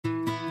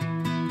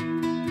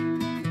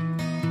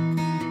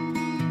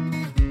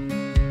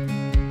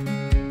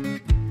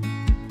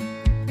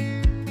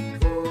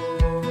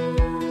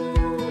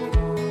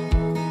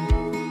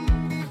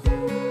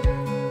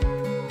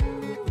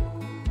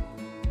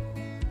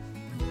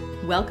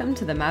Welcome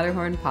to the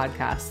Matterhorn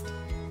podcast.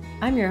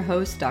 I'm your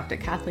host, Dr.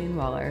 Kathleen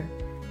Waller.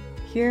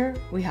 Here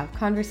we have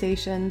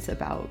conversations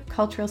about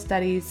cultural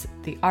studies,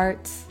 the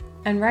arts,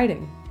 and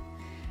writing.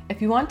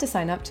 If you want to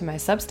sign up to my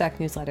Substack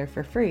newsletter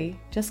for free,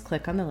 just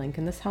click on the link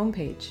in this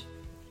homepage.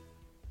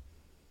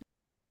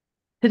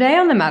 Today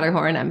on the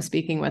Matterhorn, I'm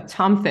speaking with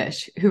Tom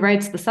Fish, who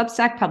writes the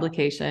Substack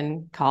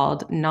publication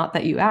called Not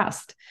That You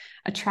Asked,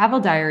 a travel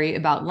diary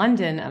about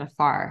London and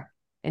afar.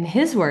 In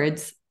his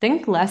words,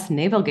 think less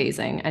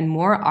navel-gazing and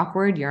more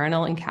awkward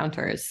urinal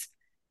encounters.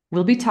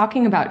 We'll be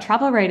talking about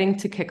travel writing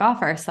to kick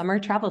off our summer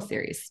travel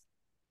series.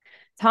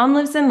 Tom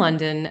lives in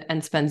London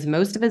and spends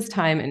most of his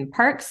time in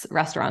parks,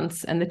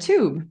 restaurants, and the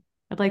Tube.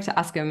 I'd like to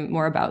ask him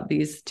more about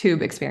these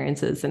Tube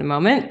experiences in a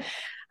moment.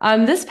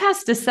 This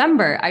past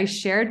December, I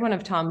shared one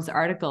of Tom's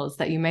articles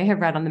that you may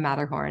have read on the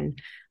Matterhorn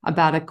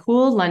about a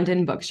cool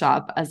London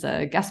bookshop as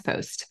a guest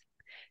post.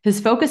 His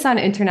focus on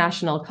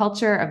international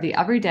culture of the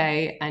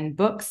everyday and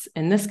books,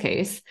 in this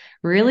case,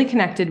 really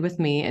connected with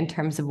me in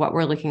terms of what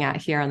we're looking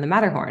at here on the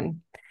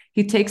Matterhorn.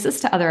 He takes us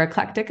to other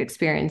eclectic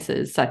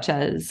experiences, such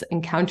as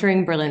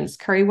encountering Berlin's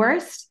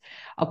currywurst,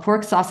 a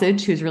pork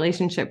sausage whose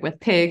relationship with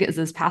pig is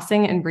as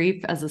passing and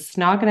brief as a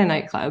snog in a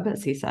nightclub,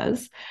 as he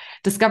says,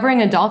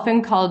 discovering a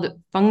dolphin called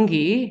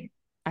Fungi,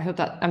 I hope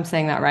that I'm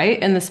saying that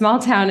right, in the small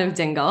town of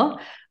Dingle,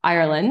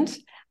 Ireland,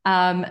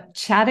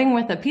 chatting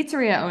with a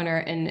pizzeria owner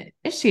in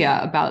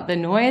Ischia about the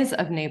noise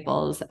of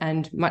Naples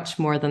and much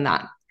more than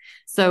that.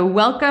 So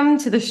welcome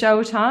to the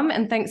show, Tom,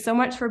 and thanks so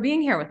much for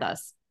being here with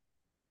us.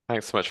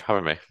 Thanks so much for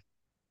having me.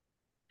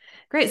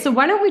 Great. So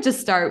why don't we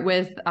just start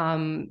with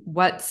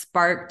what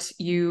sparked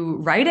you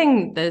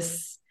writing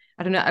this,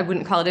 I don't know, I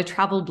wouldn't call it a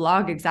travel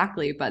blog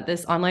exactly, but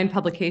this online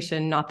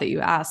publication, Not That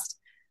You Asked.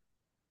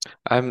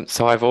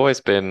 So I've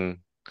always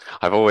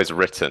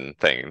written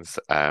things,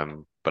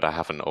 but I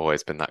haven't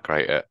always been that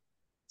great at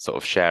sort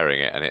of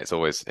sharing it. And it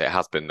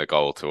has been the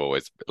goal to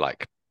always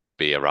like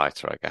be a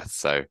writer, I guess.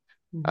 So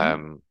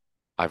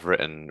I've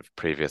written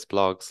previous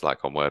blogs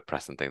like on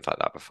WordPress and things like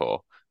that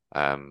before.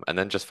 And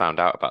then just found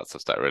out about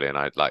Substack really, and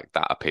I like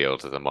that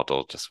appealed as a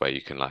model just where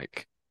you can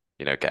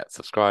get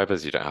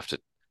subscribers.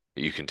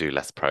 You can do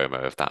less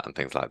promo of that and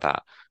things like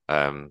that.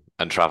 And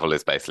travel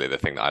is basically the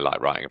thing that I like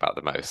writing about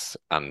the most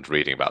and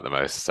reading about the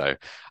most. So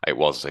it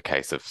was a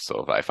case of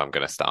sort of like, if I'm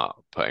going to start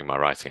putting my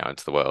writing out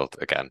into the world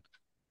again,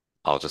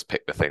 I'll just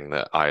pick the thing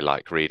that I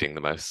like reading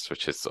the most,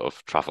 which is sort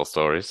of travel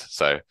stories.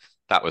 So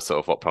that was sort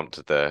of what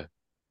prompted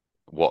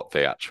what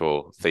the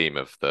actual theme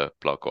of the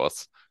blog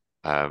was.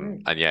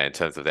 And yeah, in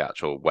terms of the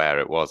actual where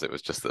it was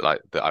just that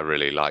I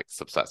really liked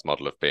Substack's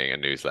model of being a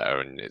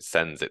newsletter, and it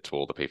sends it to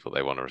all the people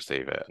they want to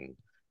receive it. And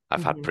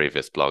I've had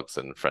previous blogs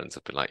and friends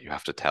have been like, you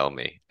have to tell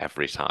me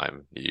every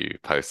time you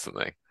post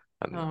something.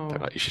 And they're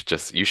like, you should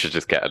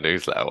just get a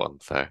newsletter one.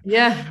 So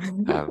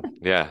I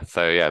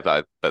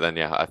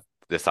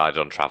decided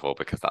on travel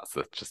because that's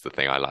just the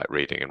thing I like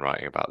reading and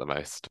writing about the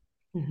most.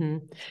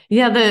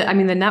 Yeah,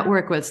 the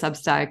network with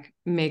Substack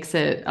makes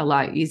it a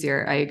lot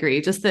easier. I agree.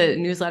 Just the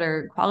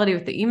newsletter quality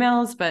with the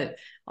emails, but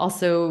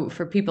also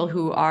for people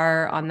who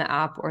are on the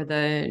app or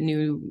the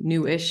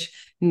newish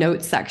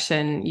notes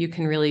section, you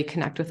can really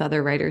connect with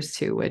other writers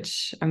too,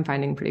 which I'm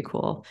finding pretty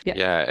cool.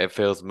 Yeah, it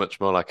feels much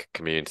more like a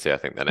community, I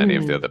think, than any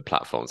of the other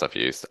platforms I've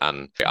used.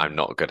 And I'm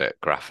not good at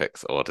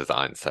graphics or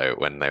design. So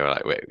when they were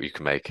like, wait, you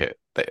can make it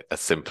as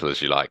simple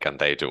as you like, and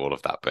they do all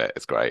of that bit,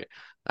 it's great.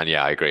 And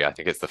yeah, I agree. I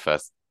think it's the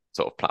first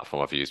sort of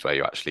platform I've used where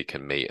you actually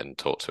can meet and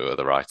talk to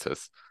other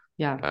writers.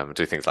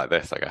 Do things like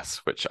this, I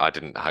guess, which I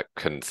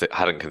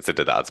hadn't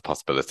considered that as a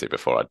possibility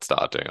before I'd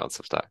started doing it on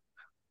Substack.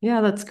 Yeah,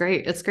 that's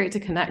great. It's great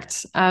to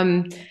connect.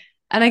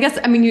 And I guess,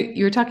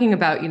 you were talking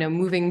about,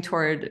 moving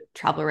toward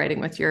travel writing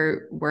with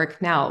your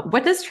work now.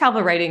 What does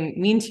travel writing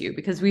mean to you?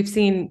 Because we've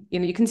seen,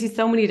 you can see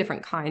so many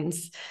different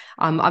kinds.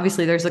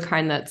 Obviously, there's a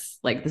kind that's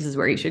like, this is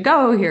where you should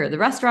go. Here are the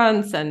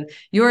restaurants. And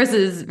yours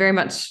is very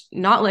much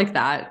not like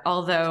that.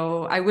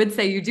 Although I would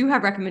say you do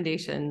have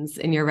recommendations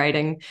in your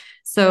writing.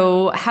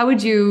 So how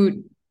would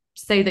you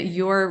say that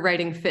your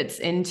writing fits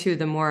into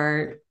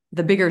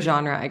the bigger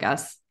genre, I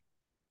guess?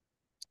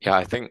 Yeah,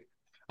 I think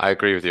I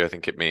agree with you. I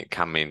think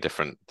can mean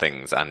different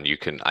things, and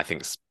I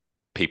think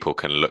people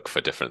can look for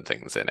different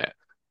things in it.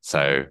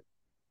 So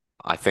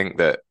I think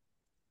that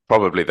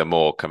probably the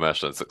more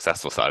commercial and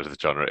successful side of the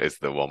genre is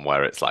the one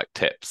where it's like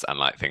tips and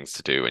like things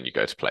to do when you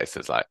go to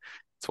places. Like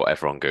it's what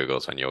everyone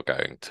Googles when you're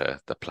going to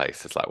the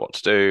place, is like what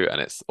to do,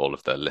 and it's all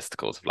of the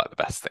listicles of like the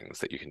best things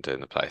that you can do in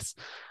the place.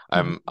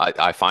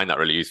 I find that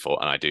really useful,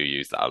 and I do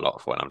use that a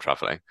lot for when I'm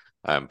traveling.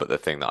 But the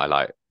thing that I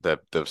like, the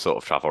sort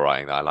of travel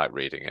writing that I like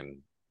reading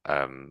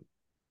and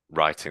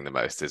writing the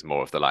most is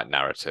more of the like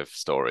narrative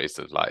stories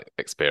of like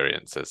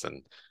experiences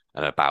and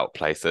about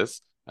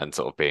places, and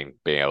sort of being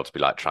able to be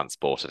like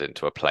transported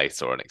into a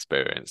place or an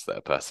experience that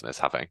a person is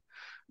having.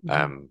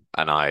 And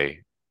I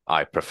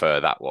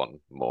prefer that one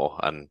more,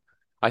 and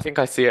I think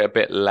I see it a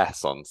bit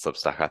less on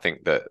Substack. I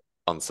think that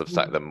on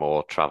Substack the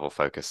more travel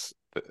focused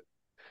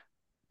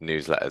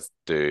newsletters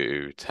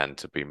do tend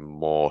to be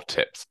more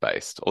tips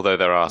based, although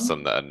there are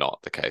some that are not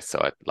the case. So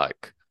I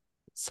like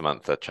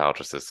Samantha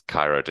Childress's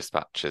Cairo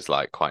Dispatch is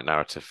like quite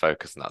narrative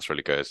focused, and that's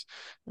really good.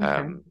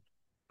 Okay.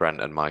 Brent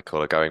and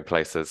Michael are going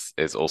places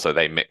is also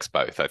they mix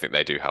both. I think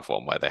they do have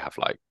one where they have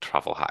like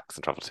travel hacks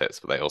and travel tips,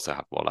 but they also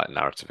have more like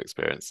narrative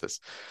experiences.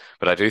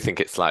 But I do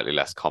think it's slightly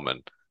less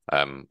common.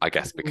 I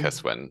guess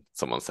because when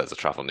someone says a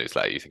travel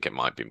newsletter, you think it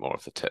might be more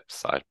of the tips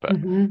side. But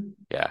Mm-hmm.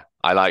 yeah,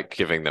 I like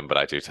giving them, but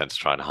I do tend to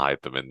try and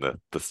hide them in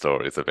the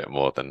stories a bit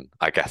more than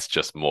I guess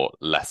just more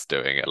less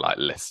doing a like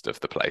list of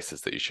the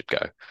places that you should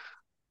go.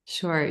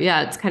 Sure.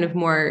 Yeah, it's kind of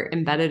more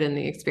embedded in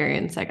the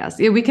experience, I guess.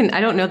 Yeah, we can,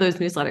 I don't know those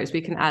newsletters.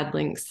 We can add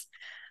links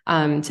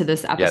to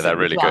this Yeah, episode they're as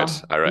really good.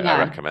 well. I Yeah.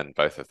 recommend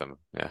both of them.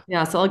 Yeah.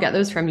 Yeah. So I'll get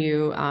those from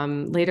you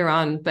later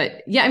on.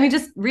 But yeah, I mean,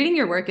 just reading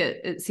your work,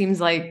 it seems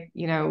like,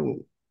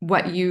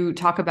 what you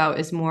talk about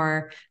is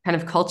more kind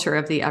of culture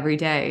of the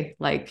everyday,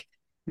 like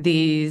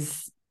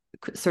these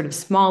sort of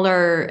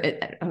smaller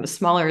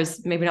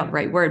is maybe not the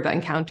right word, but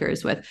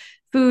encounters with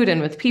food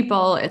and with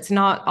people. It's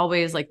not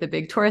always like the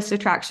big tourist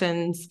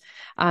attractions.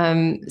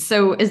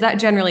 So is that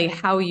generally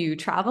how you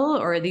travel,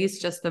 or are these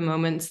just the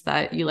moments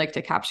that you like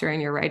to capture in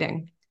your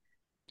writing?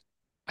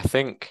 I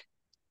think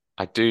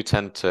I do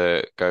tend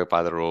to go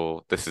by the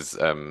rule. This is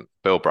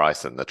Bill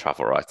Bryson, the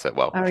travel writer,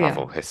 well, Oh yeah.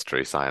 travel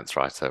history, science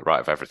writer,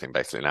 write of everything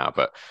basically now.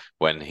 But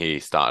when he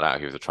started out,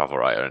 he was a travel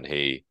writer, and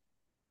he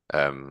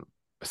um,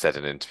 said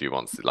in an interview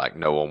once, like,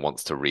 no one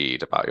wants to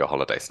read about your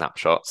holiday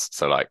snapshots.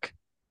 So like,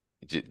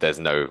 there's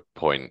no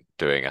point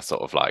doing a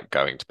sort of like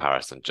going to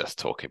Paris and just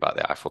talking about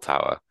the Eiffel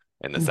Tower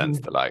in the sense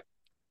Mm-hmm. that like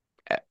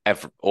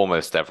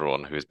almost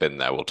everyone who's been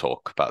there will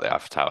talk about the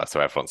Eiffel Tower. So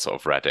everyone's sort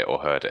of read it or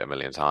heard it a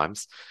million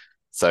times.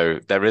 So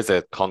there is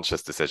a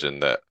conscious decision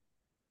that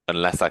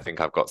unless I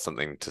think I've got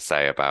something to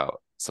say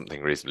about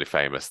something reasonably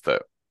famous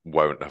that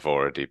won't have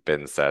already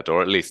been said,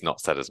 or at least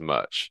not said as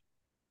much,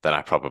 then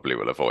I probably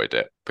will avoid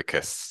it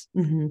because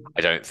Mm-hmm.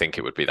 I don't think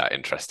it would be that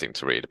interesting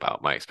to read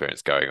about my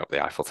experience going up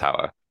the Eiffel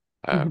Tower.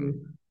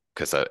 Mm-hmm.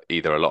 Because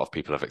either a lot of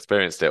people have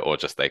experienced it or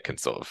just they can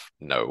sort of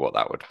know what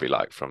that would be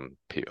like from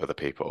other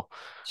people.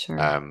 Sure.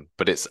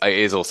 But it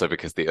is also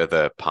because the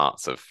other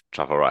parts of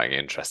travel writing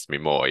interest me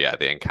more. Yeah,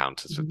 the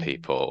encounters with Mm-hmm.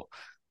 people,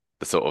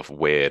 the sort of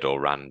weird or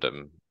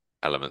random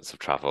elements of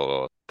travel,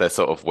 or the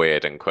sort of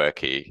weird and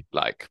quirky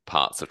like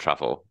parts of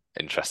travel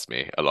interest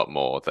me a lot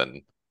more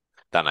than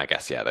I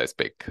guess yeah those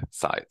big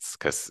sites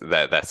because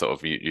they're sort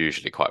of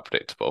usually quite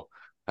predictable.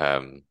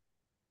 Um,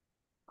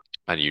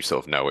 and you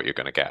sort of know what you're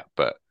going to get.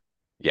 But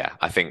yeah,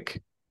 I think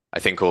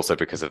also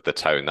because of the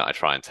tone that I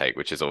try and take,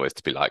 which is always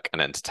to be like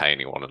an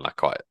entertaining one and like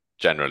quite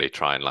generally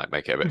try and like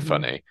make it a bit Mm-hmm.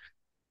 funny.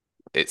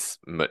 It's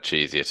much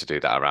easier to do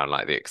that around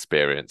like the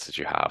experiences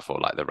you have or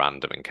like the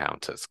random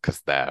encounters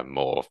because they're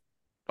more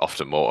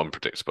often more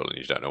unpredictable and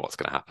you don't know what's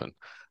going to happen.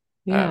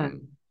 Yeah.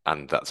 Um,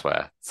 and that's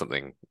where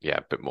something, yeah,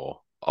 a bit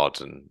more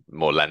odd and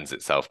more lends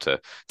itself to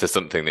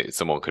something that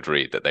someone could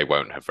read that they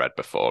won't have read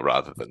before,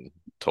 rather than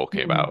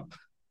talking about, Mhm.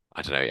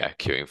 I don't know, yeah,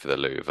 queuing for the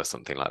Louvre or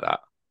something like that.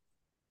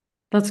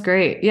 That's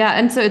great. Yeah.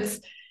 And so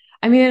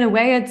I mean, in a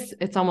way,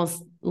 it's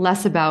almost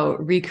less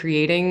about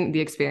recreating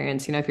the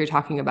experience. If you're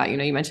talking about,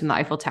 you mentioned the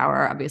Eiffel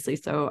Tower, obviously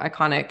so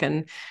iconic,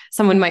 and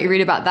someone might read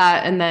about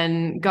that and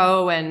then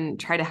go and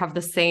try to have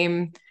the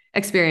same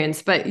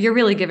experience, but you're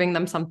really giving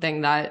them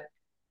something that,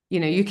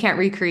 you can't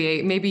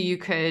recreate. Maybe you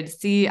could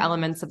see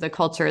elements of the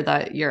culture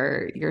that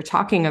you're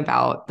talking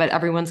about, but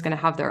everyone's going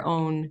to have their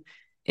own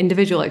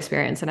individual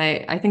experience. And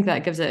I think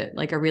that gives it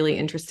like a really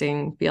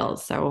interesting feel.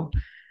 So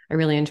I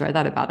really enjoy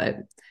that about it.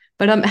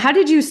 But how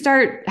did you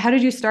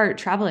start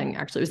traveling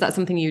actually? Was that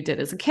something you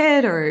did as a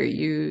kid or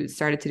you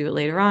started to do it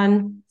later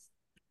on?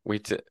 We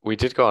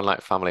did go on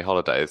like family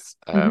holidays,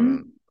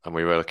 Mm-hmm. and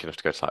we were lucky enough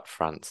to go to like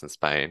France and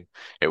Spain.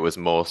 It was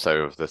more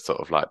so of the sort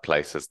of like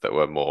places that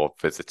were more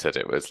visited.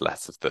 It was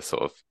less of the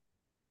sort of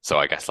so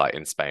I guess like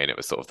in Spain it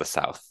was sort of the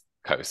south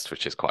coast,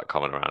 which is quite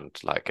common around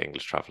like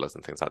English travelers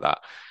and things like that.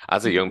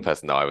 As a young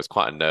person though, I was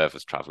quite a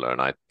nervous traveler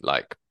and I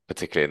like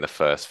particularly in the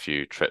first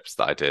few trips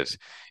that I did,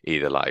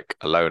 either like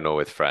alone or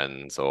with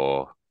friends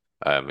or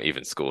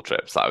even school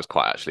trips, I was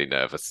quite actually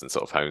nervous and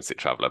sort of homesick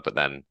traveler. But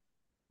then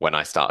when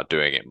I started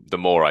doing it, the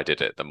more I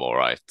did it, the more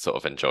I sort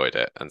of enjoyed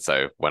it. And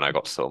so when I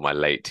got to sort of my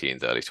late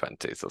teens, early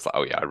 20s, I was like,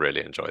 oh yeah, I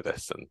really enjoy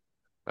this.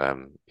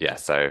 And yeah,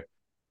 so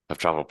I've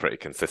traveled pretty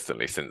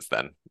consistently since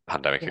then,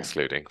 pandemic Yeah.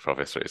 excluding for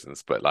obvious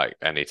reasons. But like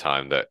any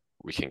time that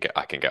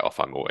I can get off,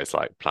 I'm always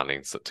like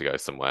planning to go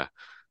somewhere.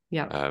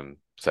 Yeah.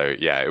 So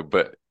yeah,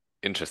 but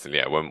interestingly,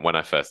 yeah, when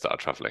I first started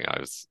traveling, I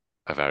was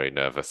a very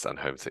nervous and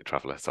homesick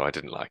traveler, so I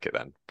didn't like it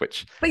then,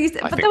 which But you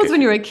said, I but that think was if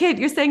when you were a kid.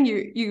 You're saying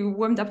you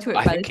warmed up to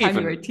it I by the think time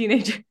you were a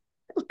teenager.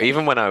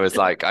 even when I was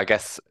like, I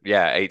guess,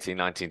 yeah, 18,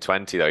 19,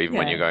 20 though, even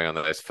when you're Yeah. going on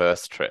those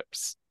first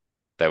trips,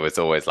 there was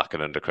always like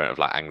an undercurrent of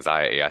like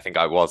anxiety. I think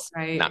I was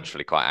Right.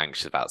 naturally quite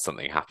anxious about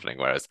something happening,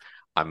 whereas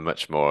I'm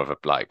much more of a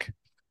like,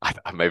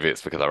 maybe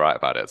it's because I write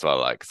about it as well.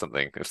 Like if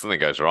something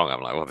goes wrong,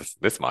 I'm like, well,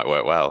 this might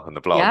work well in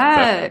the blog.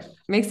 But Yeah.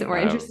 Makes it more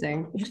um,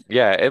 interesting.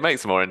 yeah, it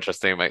makes it more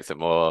interesting, it makes it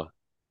more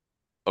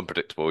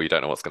unpredictable. You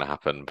don't know what's going to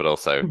happen, but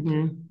also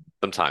Mhm.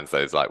 sometimes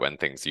those like when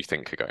things you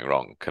think are going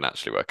wrong can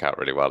actually work out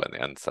really well in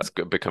the end. So it's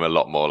become a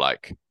lot more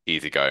like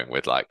easygoing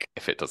with like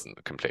if it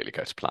doesn't completely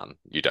go to plan,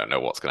 you don't know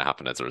what's going to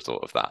happen as a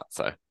result of that.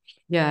 So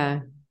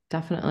Yeah,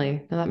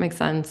 definitely. No, that makes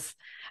sense.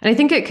 And I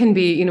think it can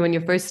be, when you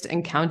first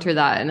encounter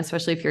that, and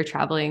especially if you're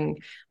traveling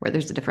where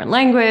there's a different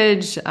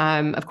language,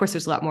 of course,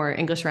 there's a lot more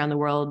English around the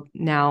world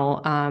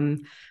now.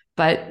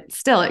 But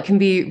still, it can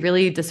be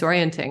really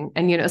disorienting.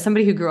 And,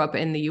 somebody who grew up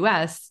in the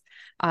US,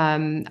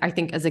 I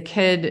think as a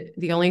kid,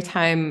 the only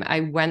time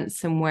I went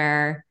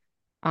somewhere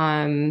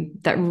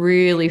that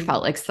really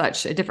felt like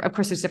such a different, of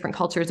course, there's different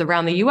cultures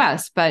around the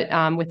US, but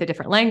with a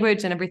different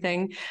language and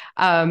everything,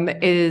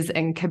 is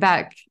in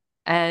Quebec.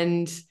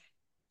 And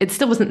it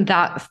still wasn't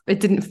that, it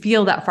didn't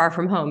feel that far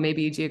from home.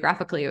 Maybe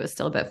geographically, it was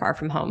still a bit far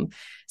from home.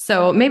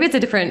 So maybe it's a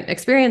different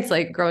experience,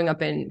 like growing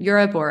up in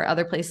Europe or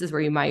other places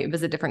where you might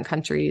visit different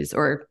countries,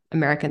 or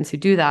Americans who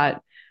do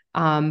that.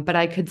 But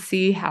I could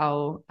see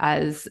how,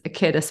 as a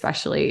kid,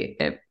 especially,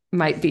 it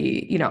might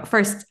be,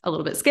 first a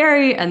little bit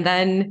scary, and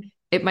then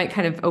it might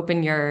kind of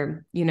open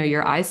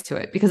your eyes to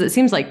it, because it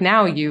seems like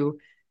now you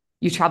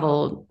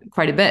travel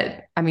quite a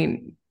bit. I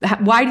mean,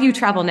 why do you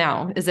travel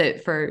now? Is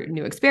it for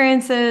new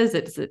experiences?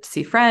 Is it to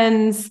see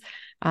friends?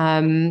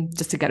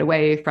 Just to get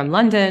away from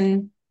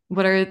London?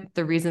 What are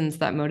the reasons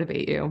that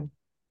motivate you?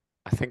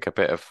 I think a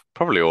bit of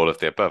probably all of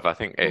the above. I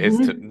think it is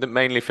Mhm.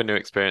 mainly for new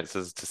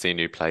experiences, to see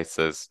new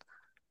places,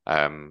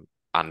 and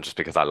just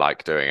because I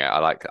like doing it.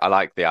 I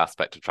like the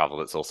aspect of travel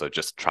that's also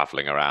just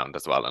traveling around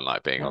as well and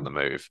like being Yeah. on the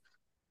move.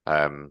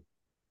 Um,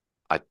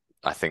 I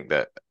I think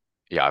that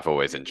yeah, I've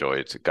always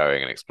enjoyed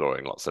going and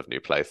exploring lots of new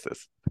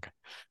places. Okay.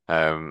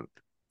 Um,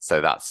 so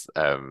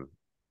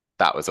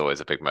that was always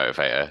a big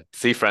motivator.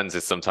 See friends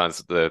is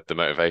sometimes the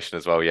motivation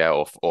as well, yeah,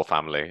 or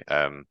family.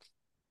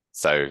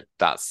 So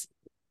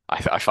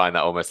I find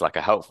that almost like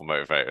a helpful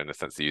motivator in the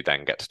sense that you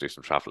then get to do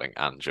some traveling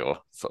and you're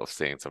sort of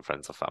seeing some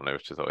friends or family,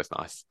 which is always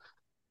nice.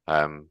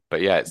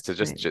 But yeah, it's to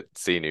Right. just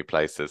see new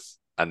places.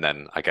 And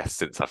then I guess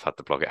since I've had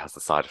the blog, it has the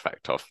side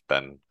effect of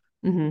then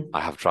Mhm.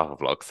 I have travel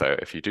vlogs. So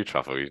if you do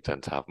travel, you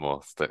tend to have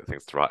more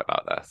things to write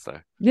about there. So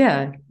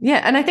Yeah.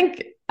 Yeah. And I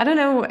think, I don't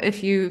know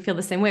if you feel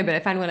the same way, but I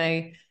find when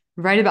I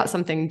write about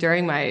something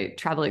during my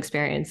travel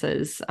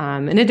experiences,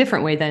 in a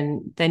different way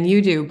than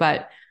you do,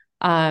 but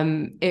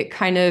it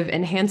kind of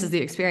enhances the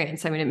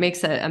experience. I mean, it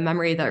makes a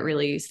memory that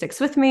really sticks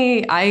with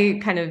me. I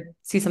kind of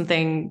see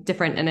something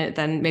different in it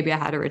than maybe I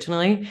had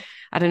originally.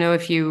 I don't know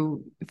if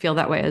you feel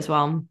that way as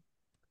well.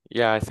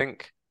 yeah, I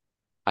think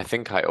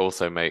I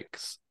also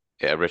makes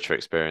it a richer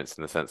experience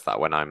in the sense that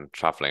when I'm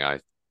traveling, I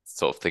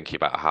sort of thinking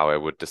about how I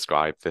would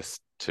describe this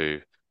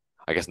to,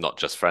 I guess not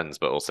just friends,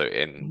 but also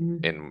in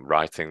Mhm. in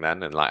writing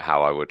then, and like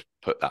how I would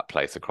put that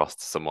place across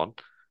to someone.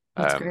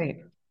 That's Um,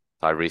 great.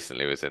 I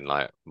recently was in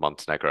like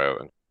Montenegro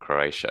and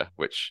Croatia,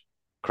 which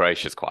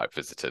Croatia's quite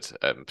visited,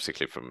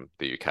 particularly from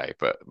the UK,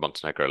 but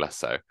Montenegro less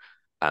so.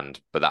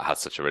 But that has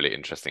such a really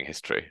interesting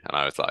history. And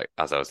I was like,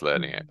 as I was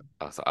learning it,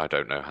 I was like, I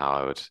don't know how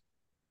I would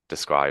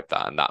describe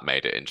that, and that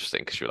made it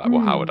interesting because you're like, well,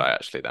 how would Mm. I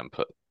actually then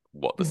put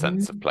what the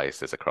sense of Mhm.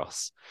 place is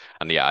across?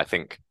 And yeah, I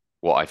think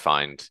what I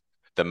find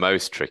the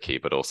most tricky,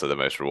 but also the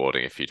most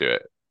rewarding if you do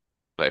it,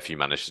 like if you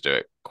manage to do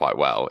it quite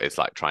well, is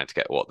like trying to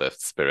get what the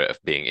spirit of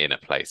being in a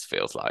place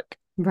feels like.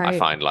 I Right.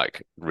 find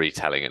like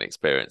retelling an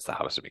experience that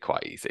happens to be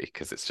quite easy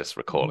because it's just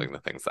recalling Mhm. the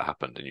things that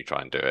happened and you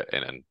try and do it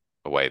in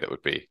a way that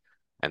would be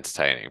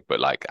entertaining. But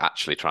like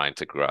actually trying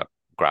to grab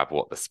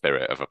what the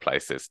spirit of a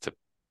place is to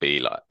be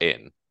like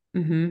in,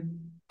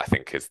 Mhm. I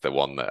think is the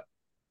one that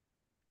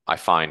I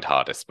find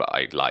hardest, but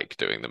I like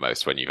doing the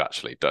most when you've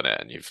actually done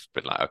it and you've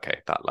been like,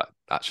 okay, that like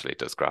actually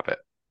does grab it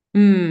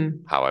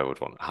Mm. how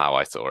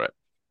I saw it.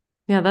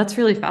 Yeah, that's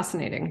really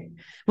fascinating.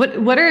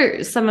 What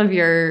are some of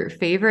your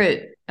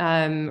favorite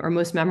or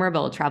most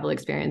memorable travel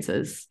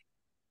experiences?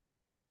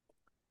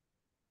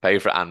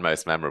 Favorite and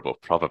most memorable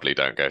probably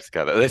don't go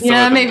together. There's some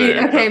Yeah, of them maybe.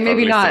 do, Okay, but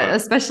maybe probably some not, of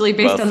especially well,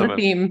 based on the some of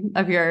theme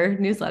of your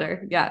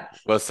newsletter. Yeah.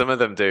 well, some of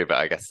them do, but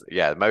I guess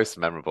yeah, most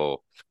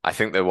memorable. I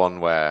think the one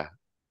where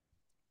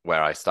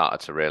I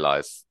started to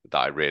realize that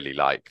I really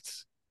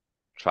liked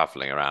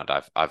traveling around.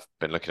 I've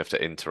been looking after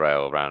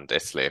Interrail around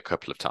Italy a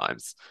couple of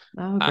times,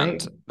 Oh, and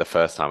great. the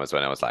first time was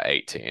when I was like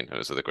 18. It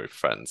was with a group of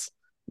friends,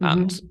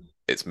 and Hmm.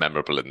 it's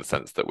memorable in the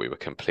sense that we were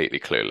completely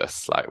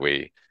clueless. Like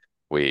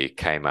we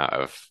came out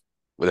of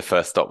well, the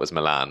first stop was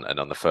Milan, and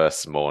on the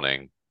first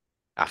morning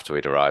after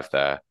we'd arrived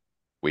there,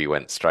 we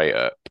went straight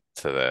up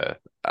to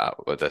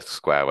the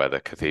square where the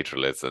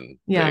cathedral is, and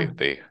Yeah.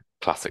 the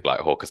classic like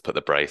hawkers put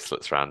the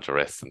bracelets around your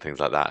wrists and things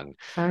like that. And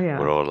Oh, we're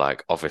yeah. all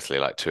like, obviously,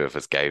 like two of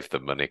us gave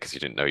them money because you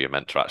didn't know you're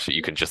meant to actually.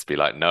 You can just be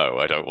like, no,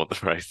 I don't want the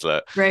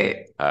bracelet.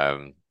 Right.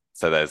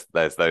 So there's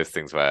those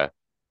things where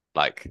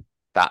like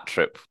that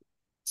trip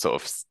sort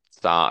of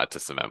started to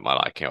cement my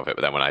liking of it.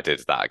 But then when I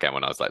did that again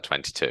when I was like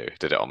 22,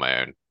 did it on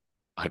my own.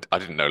 I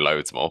didn't know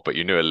loads more, but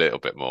you knew a little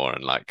bit more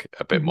and like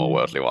a bit more Hmm.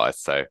 worldly wise.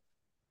 So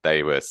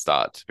they were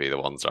start to be the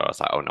ones where I was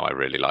like, oh no, I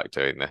really like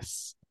doing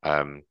this.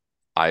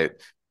 I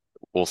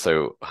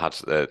also had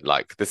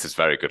like this is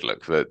very good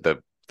look.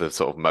 The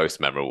sort of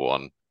most memorable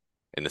one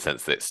in the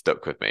sense that it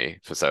stuck with me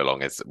for so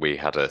long is we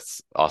had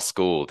our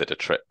school did a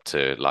trip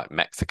to like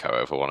Mexico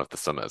over one of the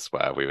summers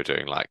where we were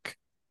doing like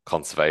Oh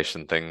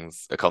conservation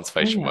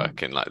yeah.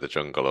 work in like the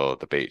jungle or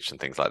the beach and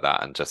things like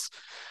that. And just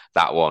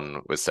that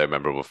one was so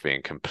memorable for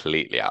being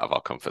completely out of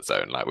our comfort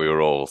zone. Like we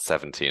were all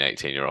 17,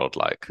 18-year-old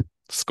like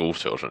school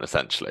children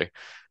essentially,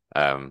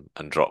 and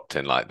dropped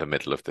in like the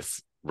middle of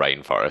this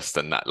rainforest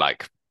and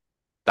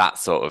that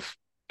sort of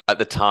at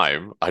the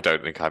time, I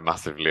don't think I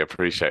massively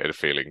appreciated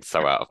feeling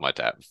so out of my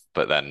depth.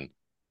 But then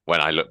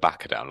when I look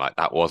back at it, I'm like,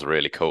 that was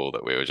really cool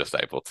that we were just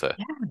able to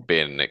Yeah. be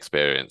in an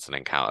experience and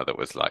encounter that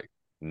was like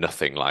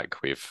nothing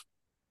like we've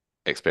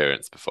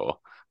experienced before.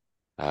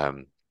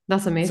 Um,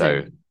 That's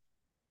so amazing.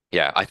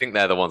 yeah, I think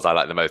they're the ones I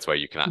like the most where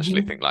you can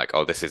actually Hmm. think like,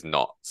 oh, this is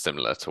not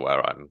similar to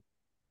where I'm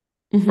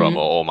from Hmm.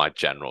 or my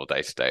general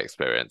day-to-day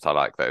experience. I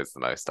like those the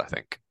most, I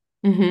think.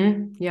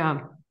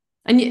 Yeah.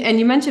 And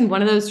you mentioned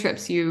one of those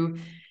trips you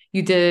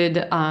did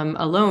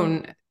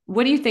alone.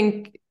 What do you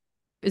think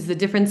is the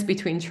difference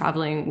between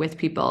traveling with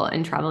people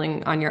and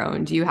traveling on your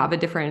own? Do you have a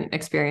different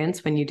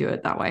experience when you do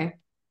it that way?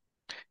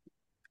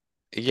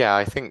 Yeah,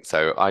 I think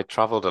so. I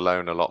traveled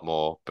alone a lot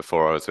more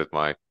before I was with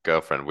my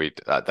girlfriend. We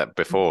that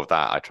before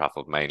that I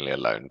traveled mainly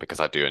alone because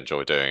I do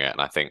enjoy doing it,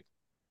 and I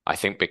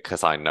think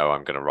because I know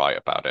I'm going to write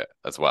about it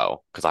as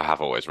well, because I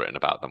have always written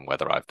about them,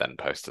 whether I've then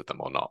posted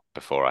them or not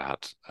before I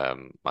had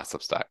my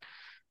Substack.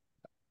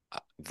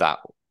 That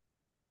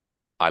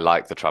I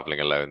like the traveling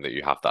alone that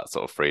you have that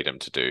sort of freedom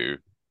to do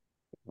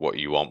what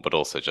you want, but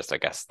also just I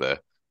guess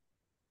the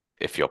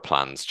if your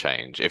plans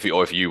change, if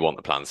you want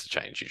the plans to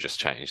change, you just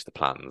change the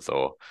plans,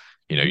 or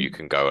you Mhm.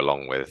 can go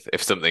along with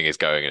if something is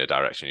going in a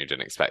direction you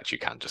didn't expect, you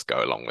can just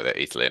go along with it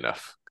easily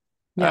enough.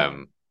 Yeah.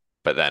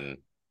 But then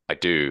I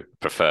do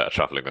prefer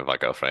traveling with my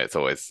girlfriend.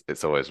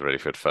 It's always really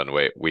good fun.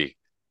 We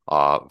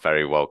are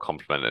very well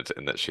complemented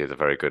in that she is a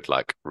very good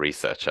like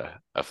researcher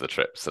of the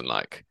trips, and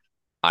like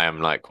I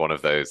am like one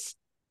of those.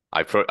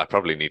 I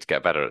probably need to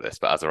get better at this,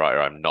 but as a writer,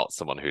 I'm not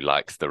someone who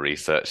likes the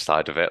research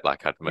side of it.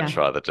 Like I'd much Yeah.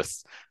 rather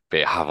just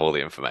have all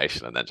the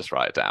information and then just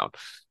write it down.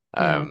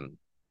 Yeah.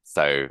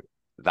 So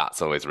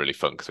that's always really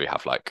fun because we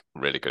have like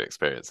really good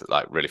experiences,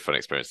 like really fun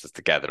experiences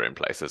together in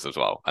places as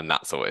well. And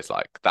that's always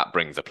like that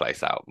brings a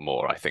place out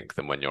more, I think,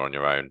 than when you're on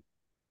your own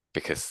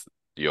because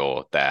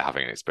you're there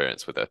having an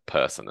experience with a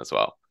person as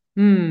well.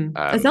 It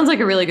Um, sounds like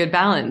a really good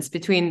balance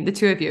between the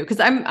two of you because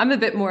I'm a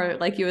bit more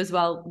like you as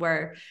well,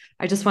 where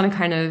I just want to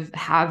kind of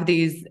have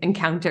these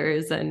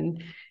encounters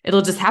and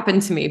it'll just happen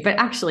to me. But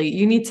actually,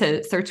 you need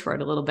to search for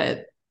it a little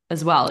bit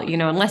as well,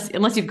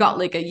 unless you've got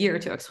like a year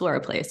to explore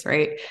a place,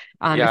 right?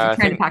 If yeah, you're I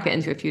trying to think pack it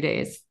into a few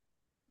days.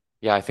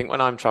 yeah, I think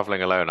when I'm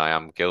traveling alone, I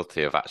am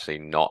guilty of actually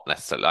not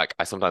necessarily like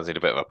I sometimes need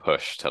a bit of a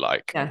push to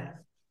like Yeah.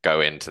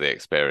 go into the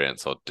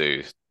experience or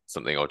do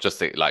something or just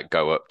to, like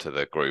go up to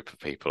the group of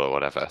people or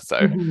whatever.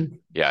 So Mhm.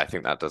 yeah, I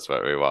think that does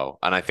work really well.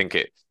 And I think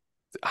it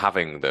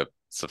having the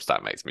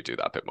Substack makes me do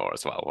that a bit more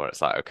as well, where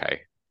it's like,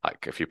 okay,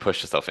 like if you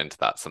push yourself into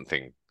that,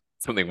 something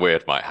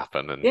weird might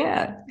happen. And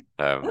Yeah.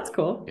 um That's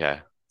cool.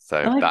 yeah, I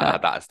so like that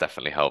that. that has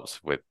definitely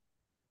helped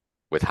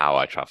with how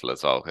I travel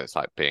as well. It's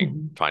like being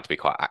Mhm. trying to be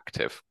quite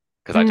active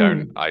because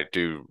Mm. I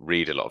do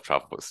read a lot of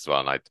travel books as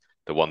well, and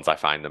the ones I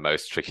find the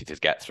most tricky to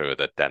get through are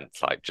the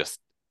dense, like just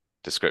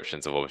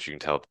descriptions of almost you can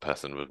tell the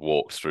person was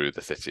walked through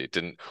the city,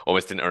 didn't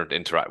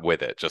interact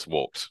with it, just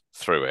walked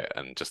through it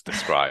and just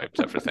described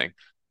everything,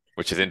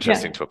 which is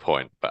interesting Yeah. to a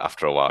point. But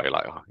after a while, you're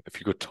like, oh, if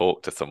you could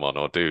talk to someone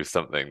or do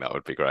something, that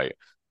would be great.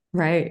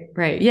 Right,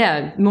 right.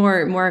 Yeah,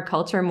 more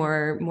culture,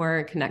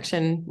 more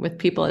connection with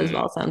people as Mm,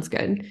 well sounds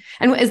good.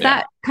 And is yeah.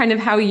 that kind of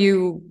how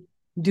you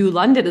do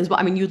London as well?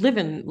 I mean, you live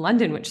in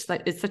London, which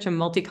is such a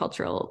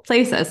multicultural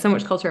place, it has so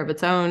much culture of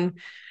its own,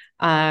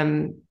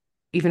 um,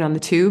 even on the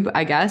tube,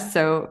 I guess.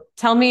 So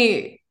tell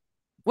me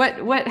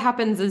what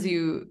happens as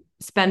you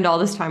spend all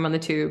this time on the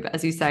tube,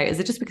 as you say? Is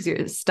it just because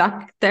you're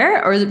stuck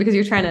there, or is it because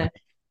you're trying to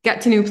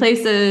get to new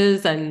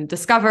places and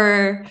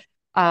discover?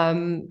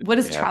 What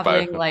is Yeah,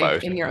 traveling like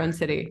both. in your own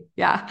city?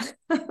 Yeah.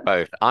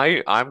 Both.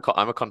 I'm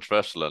a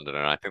controversial Londoner,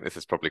 and I think this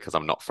is probably because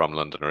I'm not from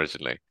London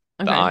originally.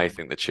 But Okay. I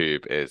think the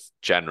tube is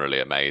generally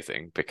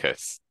amazing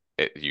because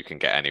you can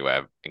get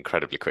anywhere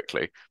incredibly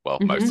quickly.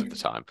 Well, most of the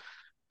Hmm. time.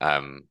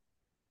 Um,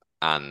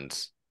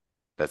 and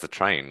there's a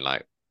train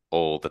like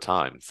all the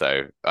time.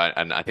 So,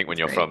 and I think when That's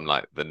you're great. from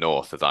like the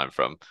north, as I'm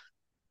from,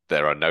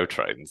 there are no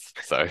trains.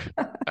 So,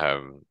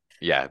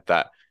 yeah,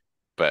 but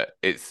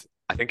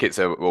I think it's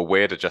a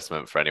weird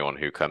adjustment for anyone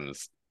who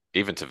comes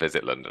even to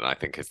visit London, I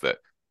think, is that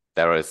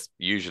there is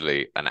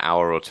usually an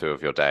hour or two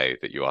of your day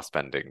that you are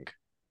spending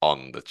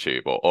on the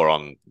tube or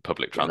on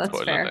public Yeah,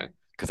 that's transport in London fair.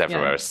 because Yeah.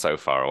 everywhere is so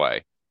far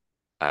away.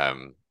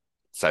 Um,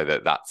 so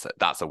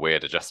that's a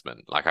weird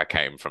adjustment. Like I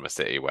came from a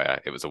city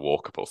where it was a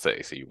walkable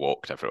city, so you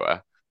walked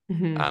everywhere,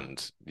 Hmm.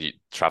 and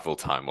travel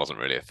time wasn't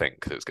really a thing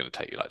because it was going to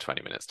take you like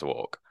 20 minutes to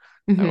walk.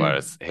 Hmm.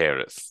 Whereas here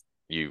it's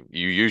you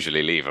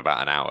usually leave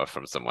about an hour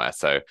from somewhere.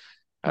 So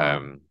Wow.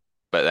 um,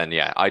 but then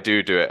yeah, I do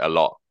it a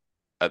lot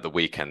at the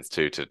weekends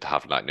too to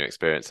have like new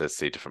experiences,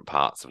 see different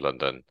parts of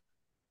London.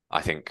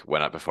 I think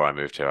before I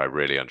moved here, I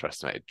really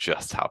underestimated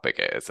just how big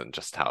it is and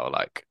just how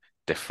like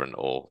different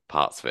all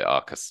parts of it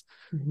are. Because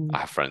I Mhm.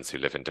 have friends who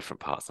live in different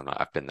parts, and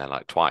I've been there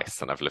like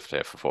twice, and I've lived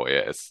here for 4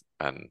 years,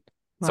 and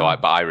Wow.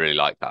 but I really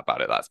like that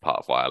about it. That's part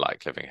of why I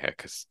like living here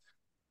because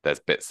there's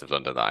bits of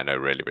London that I know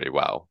really, really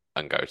well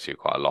and go to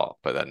quite a lot.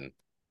 But then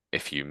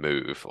if you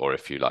move or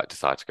if you like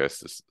decide to go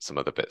to some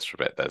other bits for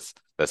a bit,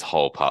 there's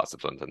whole parts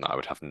of London that I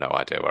would have no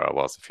idea where I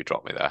was if you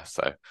dropped me there.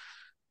 So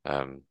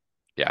um,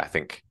 yeah, I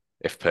think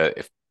if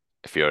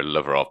you're a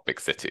lover of big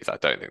cities, I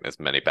don't think there's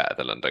many better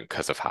than London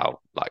because of how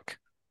like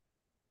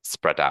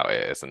spread out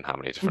it is and how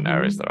many different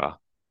areas Hmm. there are.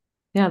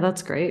 Yeah,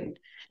 that's great.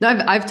 No,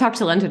 I've talked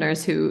to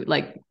Londoners who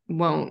like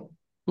won't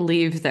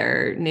leave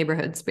their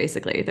neighborhoods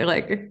basically. They're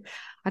like,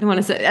 I don't want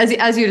to sit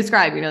as you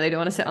describe, they don't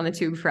want to sit on the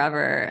tube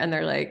forever. And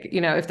they're like,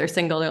 if they're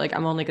single, they're like,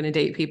 I'm only going to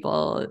date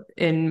people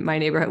in my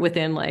neighborhood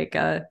within like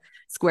a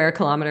square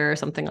kilometer or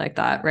something like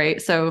that.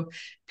 Right. So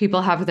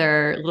people have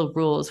their little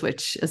rules,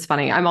 which is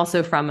funny. I'm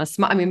also from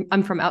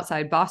I'm from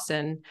outside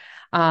Boston.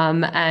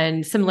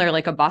 And similar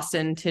like a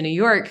Boston to New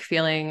York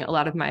feeling, a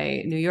lot of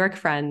my New York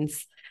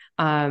friends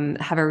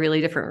have a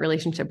really different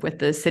relationship with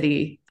the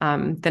city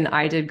than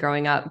I did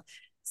growing up.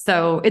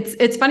 So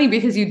it's funny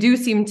because you do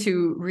seem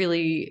to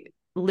really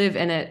live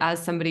in it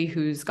as somebody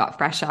who's got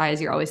fresh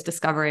eyes. You're always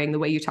discovering the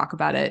way you talk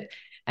about it,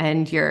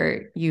 and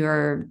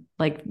you're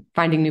like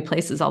finding new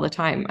places all the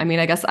time. I mean,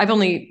 I guess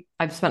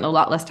I've spent a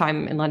lot less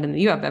time in London than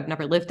you have. I've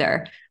never lived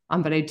there,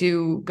 but I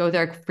do go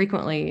there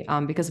frequently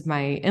because of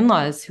my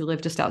in-laws who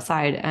live just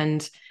outside.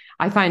 And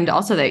I find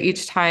also that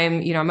each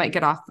time, I might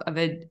get off of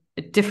a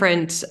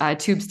different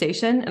tube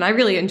station, and I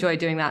really enjoy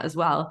doing that as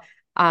well.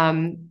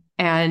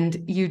 And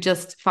you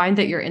just find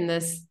that you're in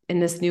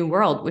this new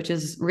world, which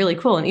is really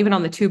cool. And even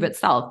on the tube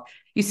itself,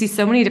 you see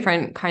so many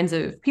different kinds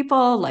of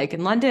people. Like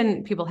in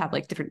London, people have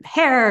like different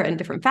hair and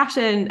different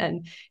fashion,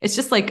 and it's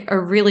just like a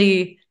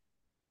really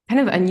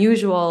kind of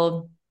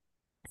unusual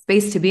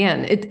space to be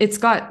in. It's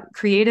got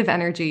creative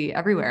energy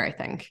everywhere, I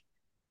think.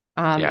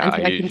 Yeah, And I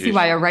so I can see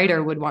why usually a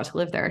writer would want to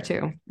live there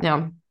too.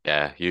 Yeah.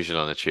 yeah, usually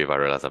on the tube I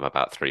realize I'm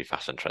about three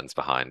fashion trends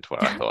behind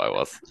where I thought I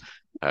was.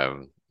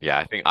 Yeah,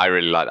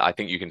 I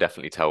think you can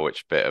definitely tell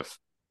which bit of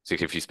so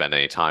if you spend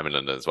any time in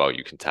London as well,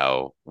 you can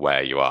tell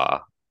where you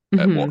are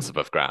at what's Hmm.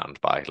 above ground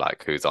by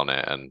like who's on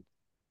it. And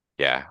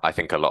yeah, I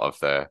think a lot of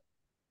the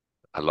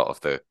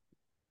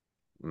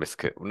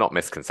not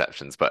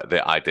misconceptions, but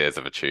the ideas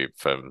of a tube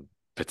from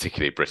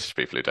particularly British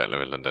people who don't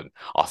live in London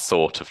are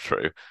sort of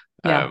true.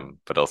 Yeah.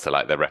 But also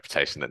like their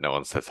reputation that no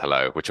one says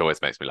hello, which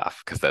always makes me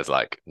laugh because there's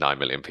like 9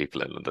 million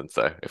people in London.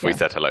 So if we Yeah.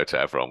 said hello to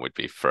everyone, we'd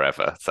be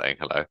forever saying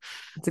hello.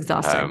 It's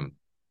exhausting. Um,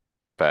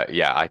 but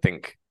yeah, I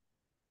think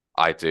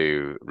I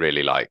do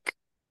really like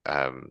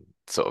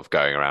sort of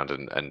going around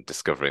and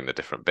discovering the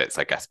different bits,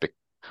 I guess,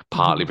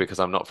 partly Hmm. because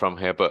I'm not from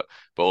here, but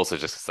also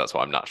just because that's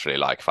what I'm naturally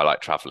like. If I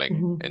like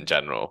traveling in Hmm.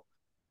 general,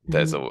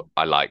 Hmm.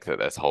 I like that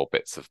there's whole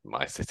bits of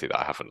my city that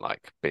I haven't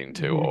like been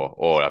to Hmm.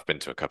 or I've been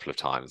to a couple of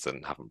times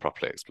and haven't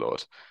properly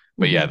explored.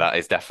 But yeah, Hmm. that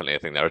is definitely a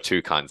thing. There are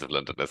two kinds of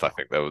Londoners. I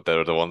think there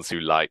are the ones who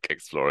like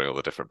exploring all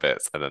the different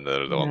bits, and then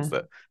there are the ones Yeah.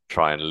 that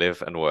try and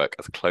live and work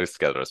as close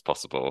together as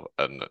possible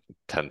and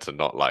tend to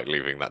not like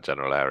leaving that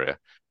general area.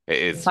 It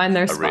is Find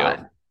their a real,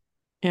 spot.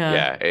 Yeah.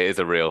 yeah, it is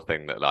a real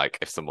thing that like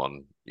if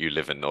someone you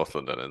live in North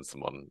London and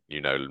someone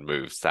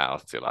moves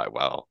south, you're like,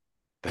 well,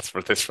 this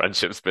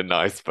friendship's been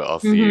nice, but I'll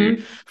see you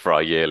Hmm. for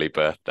our yearly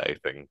birthday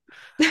thing.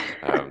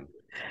 Um,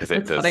 because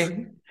it That's does,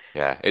 funny.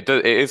 yeah, it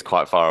does. It is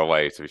quite far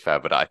away to be fair,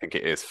 but I think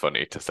it is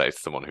funny to say to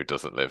someone who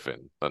doesn't live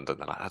in London,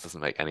 they're like, that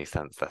doesn't make any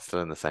sense. They're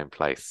still in the same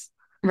place,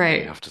 and you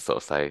Right. have to sort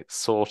of say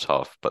sort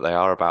of, but they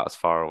are about as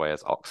far away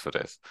as Oxford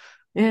is.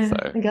 Yeah,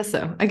 So I guess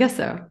so. I guess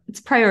so.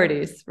 It's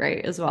priorities,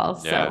 right, as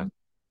well. yeah, So,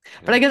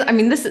 but yeah. I guess I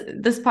mean this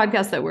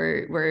podcast that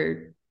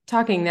we're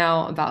talking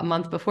now about a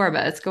month before,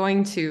 but it's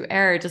going to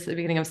air just at the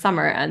beginning of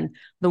summer. And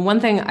the one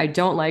thing I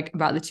don't like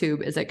about the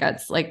tube is it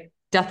gets like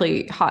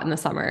deathly hot in the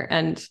summer.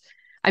 And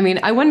I mean,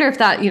 I wonder if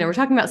that, we're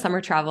talking about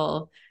summer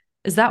travel.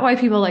 Is that why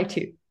people like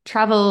to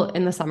travel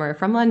in the summer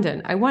from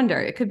London? I wonder.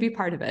 It could be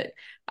part of it.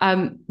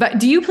 But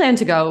do you plan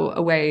to go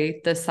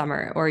away this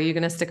summer, or are you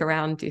going to stick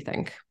around, do you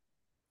think?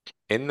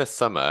 In the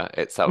summer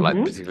itself, like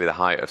Hmm. particularly the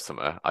height of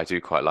summer, I do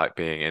quite like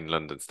being in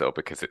London still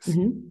because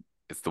Hmm.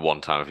 it's the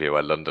one time of year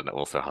where London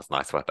also has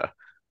nice weather.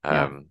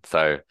 Yeah.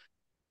 So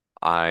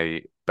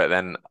but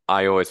then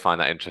I always find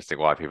that interesting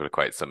why people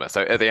equate summer.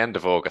 So at the end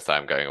of August,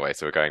 I'm going away.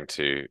 So we're going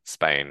to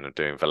Spain, we're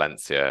doing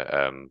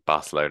Valencia,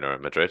 Barcelona,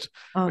 and Madrid,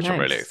 Oh, which I'm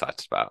really nice.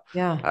 excited about.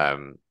 Yeah.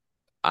 Um,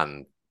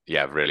 and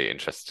yeah, really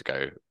interested to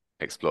go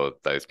explore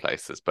those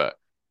places. But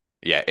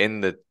yeah,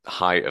 in the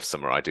height of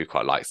summer, I do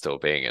quite like still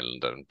being in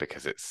London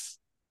because it's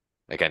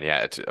again,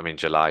 yeah, I mean,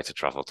 July to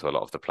travel to a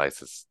lot of the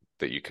places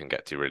that you can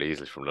get to really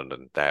easily from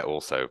London, they're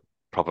also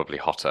probably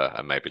hotter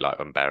and maybe like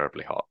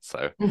unbearably hot.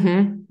 So,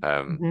 Hmm.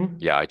 Hmm.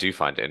 yeah, I do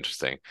find it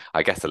interesting.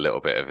 I guess a little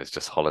bit of it's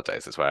just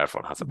holidays is where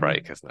everyone has a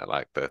break, Hmm. isn't it?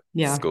 Like the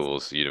Yeah.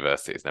 schools,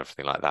 universities, and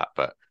everything like that.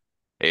 But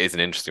it is an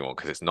interesting one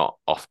because it's not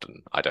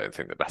often, I don't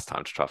think, the best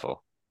time to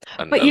travel,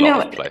 and But a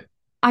lot of play.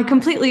 I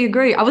completely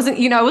agree. I wasn't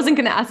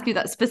going to ask you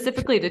that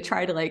specifically to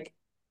try to like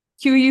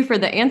cue you for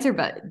the answer,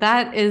 but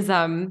that is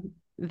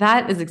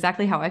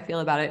exactly how I feel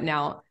about it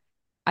now.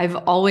 I've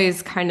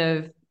always kind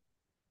of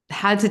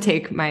had to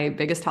take my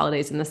biggest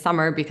holidays in the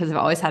summer because I've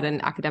always had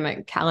an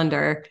academic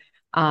calendar.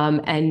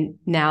 And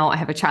now I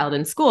have a child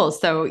in school.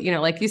 So,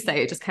 like you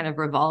say, it just kind of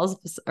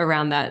revolves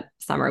around that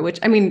summer, which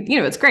I mean,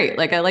 it's great.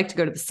 Like I like to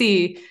go to the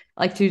sea,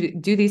 I like to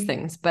do these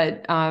things,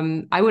 but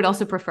I would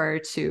also prefer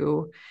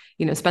to,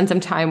 spend some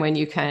time when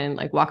you can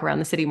like walk around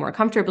the city more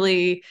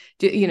comfortably.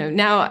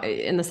 Now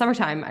in the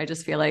summertime, I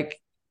just feel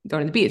like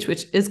going to the beach,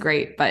 which is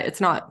great, but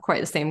it's not quite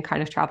the same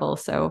kind of travel.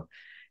 So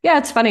yeah,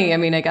 it's funny. I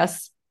mean, I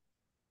guess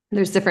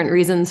there's different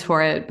reasons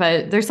for it,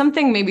 but there's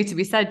something maybe to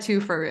be said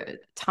too for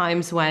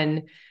times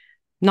when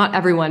not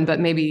everyone, but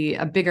maybe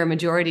a bigger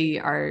majority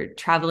are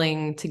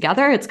traveling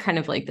together. It's kind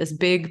of like this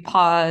big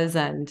pause.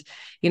 And,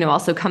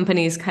 also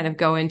companies kind of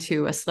go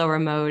into a slower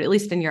mode, at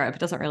least in Europe. It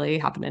doesn't really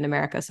happen in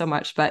America so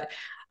much, but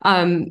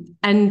and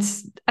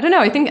I don't know,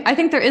 I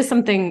think there is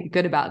something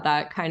good about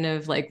that kind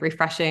of like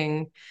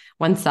refreshing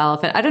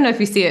oneself. And I don't know if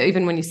you see it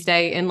even when you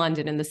stay in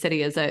London in the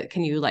city,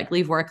 can you like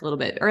leave work a little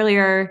bit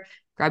earlier,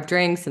 grab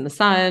drinks in the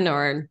sun,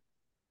 or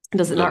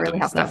does it not really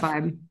London's have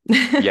that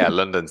def vibe? yeah,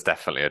 London's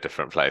definitely a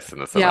different place in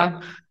the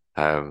summer.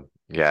 Yeah.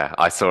 Yeah,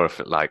 I saw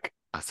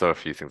a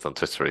few things on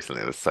Twitter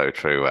recently that's so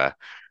true where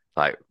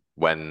like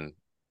when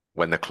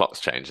when the clocks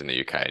change in the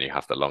UK and you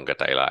have the longer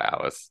daylight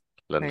hours,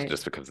 London Right.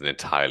 just becomes an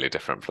entirely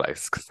different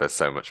place because there's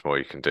so much more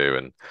you can do,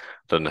 and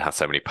London has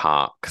so many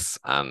parks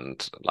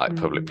and like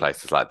public Mm-hmm.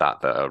 places like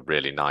that that are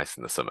really nice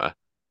in the summer,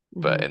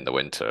 but Mm-hmm. in the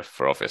winter,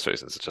 for obvious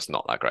reasons, it's just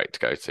not that great to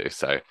go to.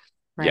 So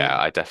Right.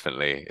 yeah,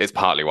 it's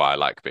partly why I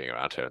like being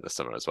around here in the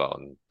summer as well.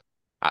 And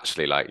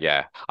actually, like,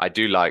 yeah, I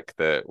do like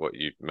the what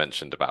you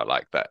mentioned about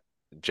like that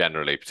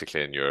generally,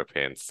 particularly in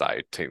European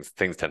society,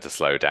 things tend to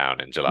slow down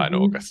in July and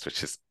Mm-hmm. August,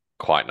 which is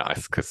quite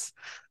nice because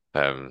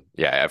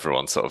yeah,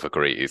 everyone sort of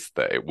agrees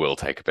that it will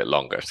take a bit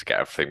longer to get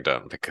everything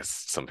done because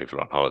some people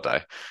are on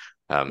holiday.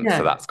 So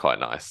Yeah. that's quite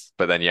nice.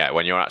 But then, yeah,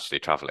 when you're actually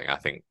traveling, I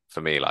think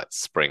for me, like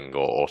spring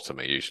or autumn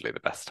are usually the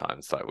best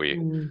times.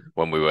 Mm.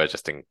 When we were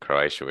just in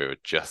Croatia, we were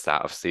just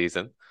out of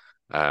season.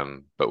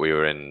 But we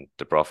were in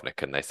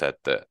Dubrovnik and they said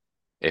that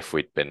if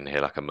we'd been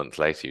here like a month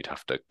later, you'd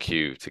have to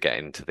queue to get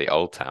into the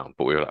old town.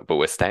 But we were like, but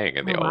we're staying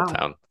in Oh, the old wow.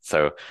 town.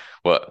 So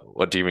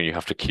what do you mean you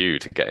have to queue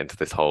to get into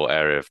this whole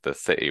area of the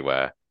city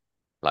where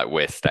like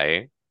we're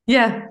staying?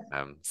 Yeah.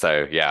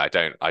 So yeah,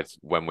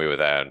 when we were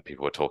there and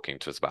people were talking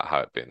to us about how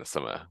it'd be in the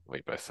summer,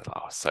 we both said,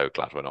 "Oh, so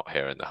glad we're not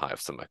here in the height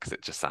of summer because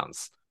it just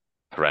sounds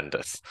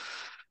horrendous."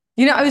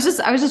 I was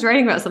just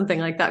writing about something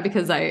like that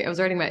because I was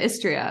writing about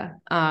Istria,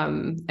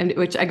 and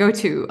which I go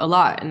to a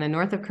lot in the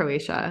north of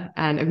Croatia,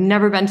 and I've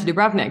never been to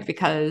Dubrovnik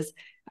because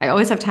I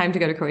always have time to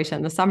go to Croatia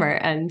in the summer.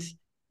 And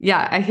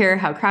yeah, I hear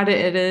how crowded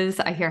it is.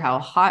 I hear how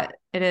hot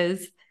it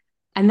is.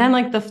 And then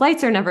like the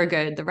flights are never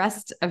good the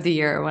rest of the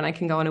year when I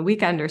can go on a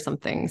weekend or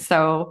something.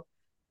 So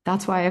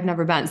that's why I've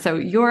never been. So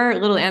your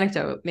little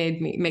anecdote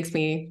makes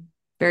me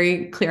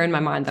very clear in my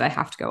mind that I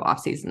have to go off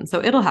season.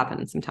 So it'll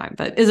happen sometime.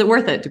 But is it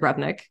worth it,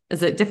 Dubrovnik?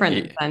 Is it different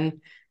Ye-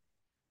 than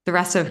the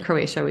rest of ye-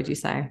 Croatia, would you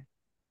say?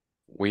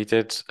 We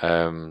did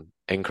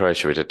in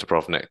Croatia, we did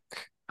Dubrovnik,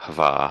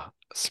 Hvar,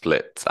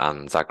 Split,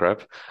 and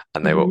Zagreb,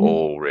 and they were Mm-hmm.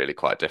 all really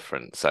quite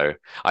different. So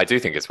I do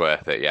think it's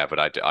worth it, yeah,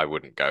 but I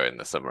wouldn't go in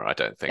the summer. I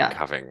don't think Yeah.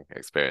 having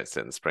experienced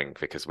it in the spring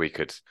because we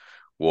could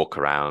walk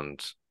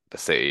around the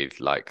city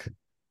like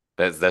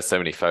there's so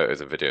many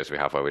photos and videos we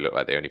have where we look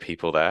like the only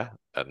people there,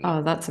 and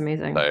Oh, that's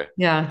amazing. so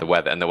Yeah. the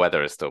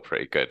weather is still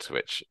pretty good,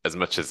 which as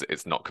much as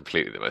it's not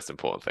completely the most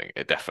important thing,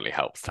 it definitely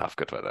helps to have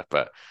good weather.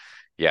 But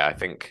yeah, I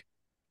think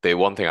the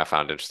one thing I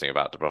found interesting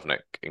about Dubrovnik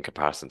in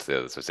comparison to the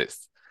others was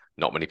it's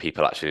not many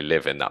people actually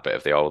live in that bit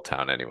of the old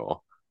town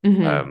anymore,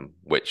 Mm-hmm.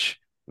 which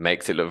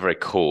makes it look very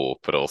cool,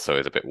 but also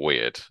is a bit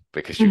weird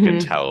because you can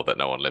Mm-hmm. tell that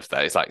no one lives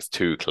there. It's like it's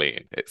too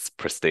clean, it's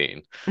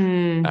pristine.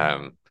 Mm.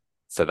 Um,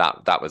 so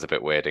that was a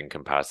bit weird in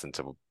comparison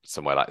to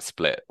somewhere like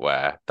Split,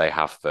 where they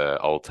have the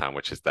old town,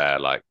 which is there,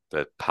 like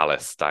the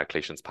palace,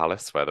 Diocletian's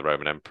palace, where the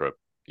Roman emperor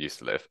used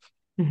to live.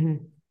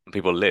 Mm-hmm.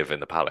 People live in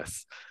the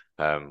palace,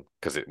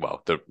 because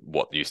the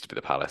what used to be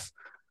the palace,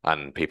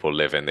 and people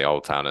live in the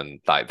old town, and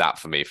like that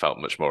for me felt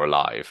much more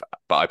alive.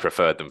 But I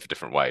preferred them for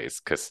different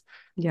ways because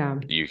Yeah.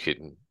 you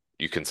can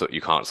you can't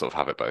sort of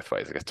have it both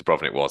ways. I guess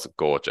Dubrovnik was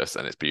gorgeous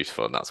and it's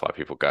beautiful, and that's why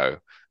people go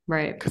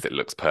Right. because it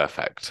looks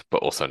perfect,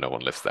 but also no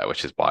one lives there,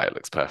 which is why it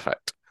looks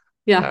perfect.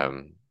 Yeah. Um,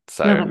 No,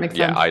 so that makes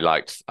yeah,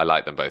 sense. I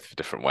liked them both for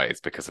different ways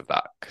because of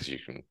that, because you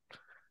can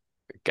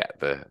get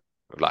the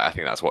like I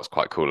think that's what's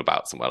quite cool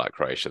about somewhere like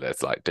Croatia.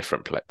 There's like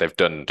they've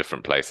done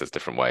different places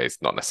different ways,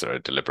 not necessarily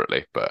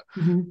deliberately, but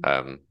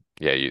Mm-hmm.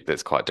 yeah,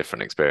 there's quite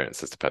different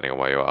experiences depending on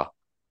where you are.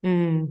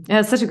 Mm. Yeah,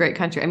 it's such a great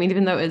country. I mean,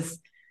 even though it is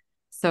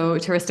so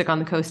touristic on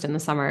the coast in the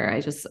summer,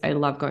 I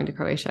love going to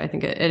Croatia. I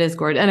think it is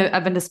gorgeous. And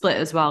I've been to Split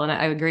as well, and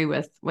I agree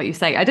with what you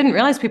say. I didn't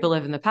realize people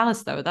live in the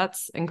palace though.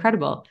 That's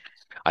incredible.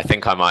 I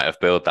think I might have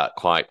billed that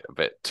quite a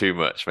bit too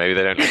much. Maybe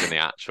they don't live in the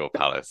actual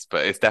palace,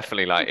 but it's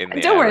definitely like in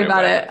the Don't worry area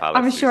about where the it. I'm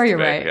palace sure used to you're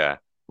be. right. Yeah.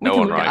 We No can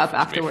one look it up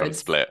rifled me from afterwards.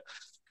 Split.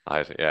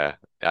 Yeah.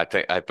 I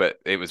think but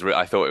it was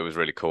I thought it was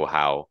really cool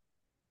how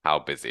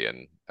busy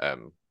and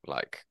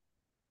like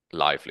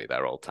lively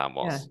their old town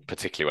Yeah. was,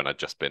 particularly when I'd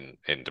just been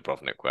in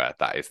Dubrovnik, where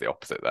that is the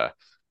opposite there.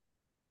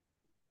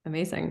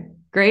 Amazing.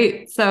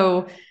 Great.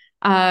 So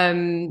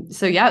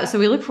yeah, so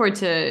we look forward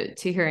to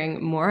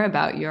hearing more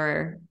about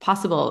your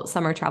possible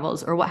summer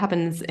travels or what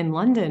happens in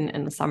London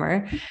in the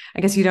summer.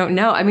 I guess you don't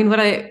know. I mean, what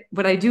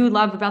I do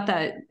love about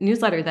that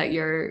newsletter that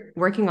you're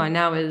working on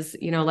now is,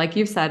 like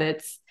you've said,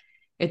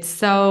 it's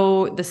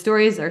so the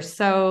stories are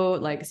so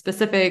like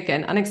specific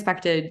and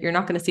unexpected. You're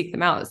not going to seek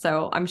them out.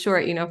 So I'm sure,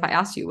 if I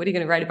asked you, what are you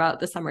going to write about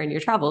this summer in your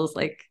travels?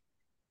 Like,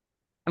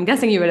 I'm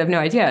guessing you would have no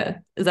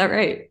idea. Is that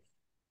right?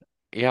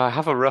 Yeah, I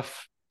have a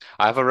rough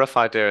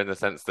idea in the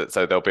sense that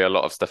so there'll be a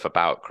lot of stuff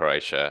about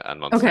Croatia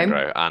and Okay.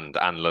 Montenegro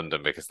and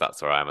London because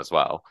that's where I am as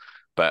well.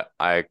 But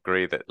I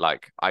agree that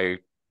like I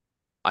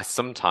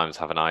sometimes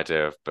have an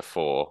idea of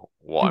before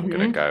what I'm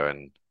going to Hmm. go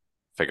and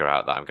figure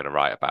out that I'm going to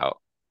write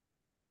about,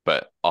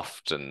 but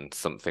often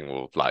something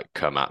will like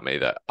come at me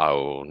that I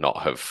will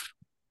not have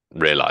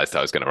realized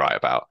I was going to write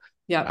about.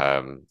 Yeah.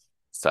 Um,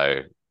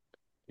 so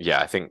yeah,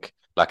 I think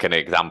like an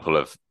example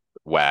of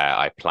where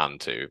I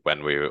planned to when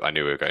I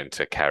knew we were going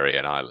to Kerry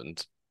in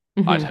Ireland.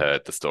 I'd Hmm.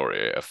 heard the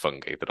story of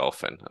Fungi the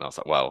dolphin, and I was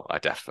like, well, I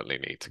definitely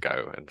need to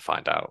go and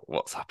find out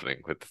what's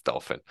happening with this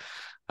dolphin.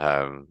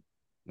 Um,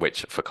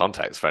 which, for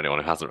context, for anyone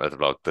who hasn't read the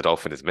blog, the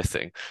dolphin is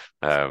missing.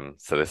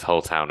 So this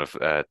whole town of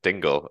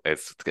Dingle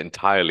is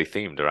entirely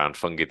themed around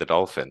Fungi the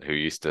dolphin, who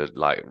used to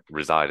like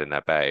reside in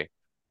their bay,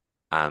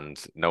 and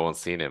no one's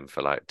seen him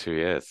for like 2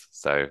 years.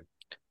 So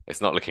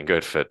it's not looking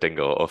good for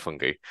Dingle or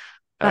Fungi.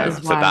 That is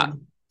So that wild.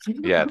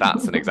 yeah,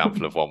 that's an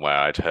example of one where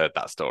I'd heard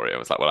that story and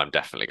was like, well, I'm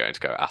definitely going to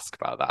go ask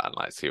about that and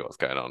like see what's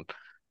going on.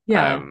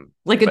 Yeah.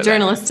 Like a But then,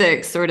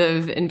 journalistic sort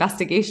of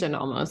investigation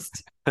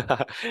almost.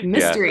 yeah,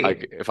 Mystery.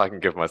 if I can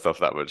give myself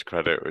that much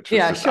credit, which was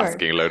Yeah, just sure.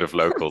 asking a load of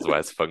locals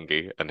where's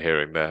fungi and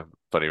hearing their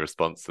funny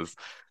responses.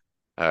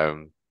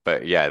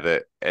 But yeah,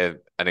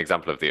 an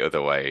example of the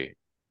other way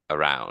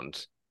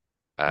around,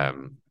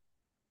 um,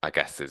 I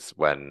guess, is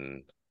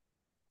when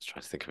was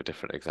trying to think of a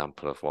different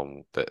example of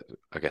one that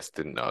I guess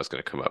didn't know I was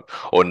going to come up.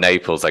 Or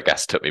Naples, I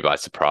guess, took me by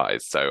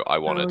surprise. So I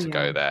Oh wanted to yeah.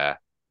 go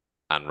there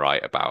and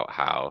write about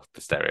how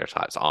the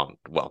stereotypes aren't,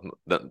 well,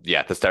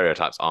 the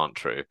stereotypes aren't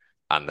true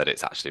and that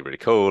it's actually really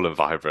cool and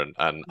vibrant.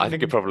 And I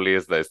think it Mm. probably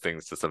is those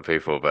things to some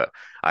people, but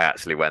I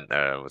actually went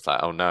there and was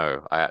like, oh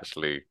no, I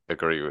actually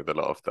agree with a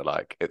lot of the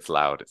like, it's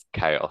loud, it's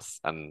chaos.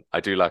 And I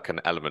do like an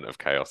element of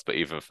chaos, but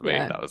even for me,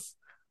 Yeah. that was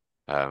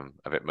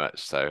a bit much.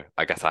 So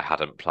I guess I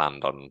hadn't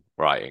planned on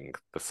writing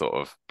the sort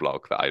of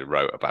blog that I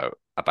wrote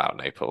about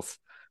Naples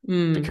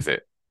Mm. because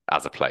it,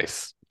 as a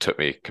place, took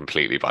me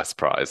completely by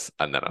surprise.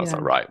 And then I was Yeah.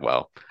 like, right,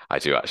 well, I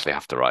do actually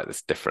have to write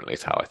this differently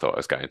to how I thought I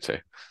was going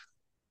to.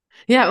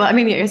 Yeah. Well, I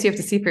mean, I guess you have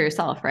to see for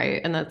yourself,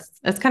 right? And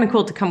that's kind of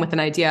cool to come with an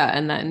idea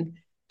and then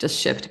just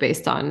shift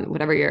based on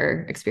whatever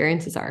your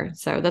experiences are.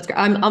 So that's great.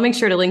 I'll make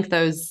sure to link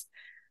those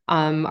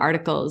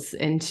articles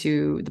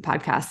into the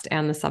podcast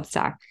and the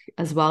Substack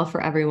as well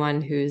for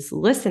everyone who's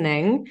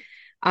listening.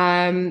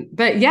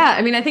 But yeah,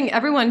 I mean, I think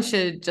everyone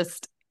should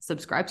just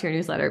subscribe to your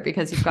newsletter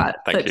because you've got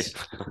Thank you.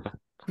 such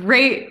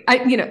great,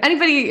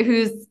 anybody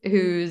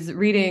who's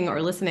reading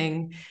or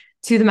listening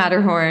to the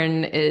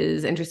Matterhorn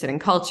is interested in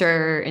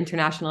culture,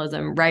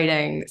 internationalism,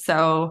 writing.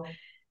 So,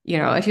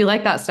 if you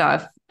like that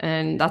stuff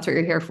and that's what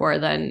you're here for,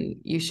 then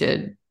you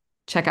should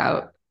check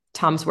out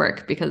Tom's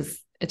work because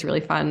it's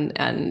really fun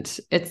and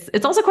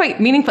it's also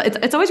quite meaningful.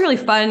 It's always really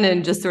fun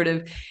and just sort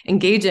of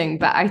engaging,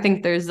 but I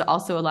think there's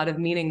also a lot of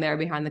meaning there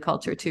behind the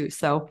culture too.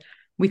 So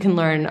we can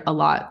learn a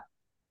lot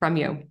from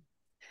you.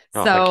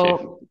 Oh, thank you.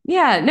 So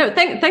yeah, no,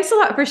 thanks a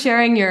lot for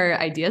sharing your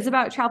ideas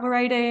about travel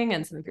writing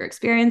and some of your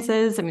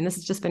experiences. I mean, this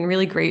has just been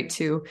really great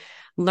to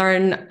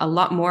learn a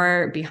lot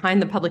more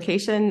behind the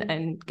publication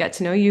and get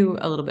to know you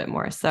a little bit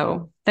more.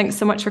 So thanks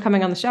so much for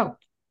coming on the show.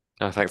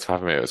 No, thanks for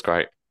having me. It was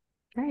great.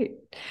 Great.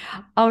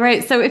 All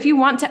right. So if you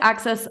want to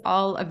access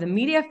all of the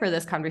media for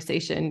this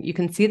conversation, you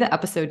can see the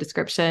episode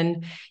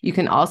description. You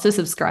can also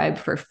subscribe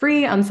for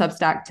free on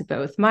Substack to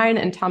both mine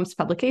and Tom's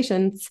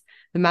publications,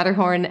 The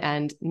Matterhorn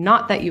and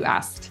Not That You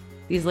Asked.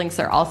 These links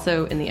are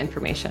also in the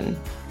information.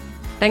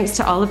 Thanks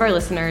to all of our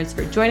listeners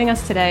for joining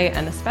us today,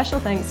 and a special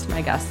thanks to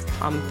my guest,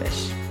 Tom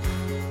Fish.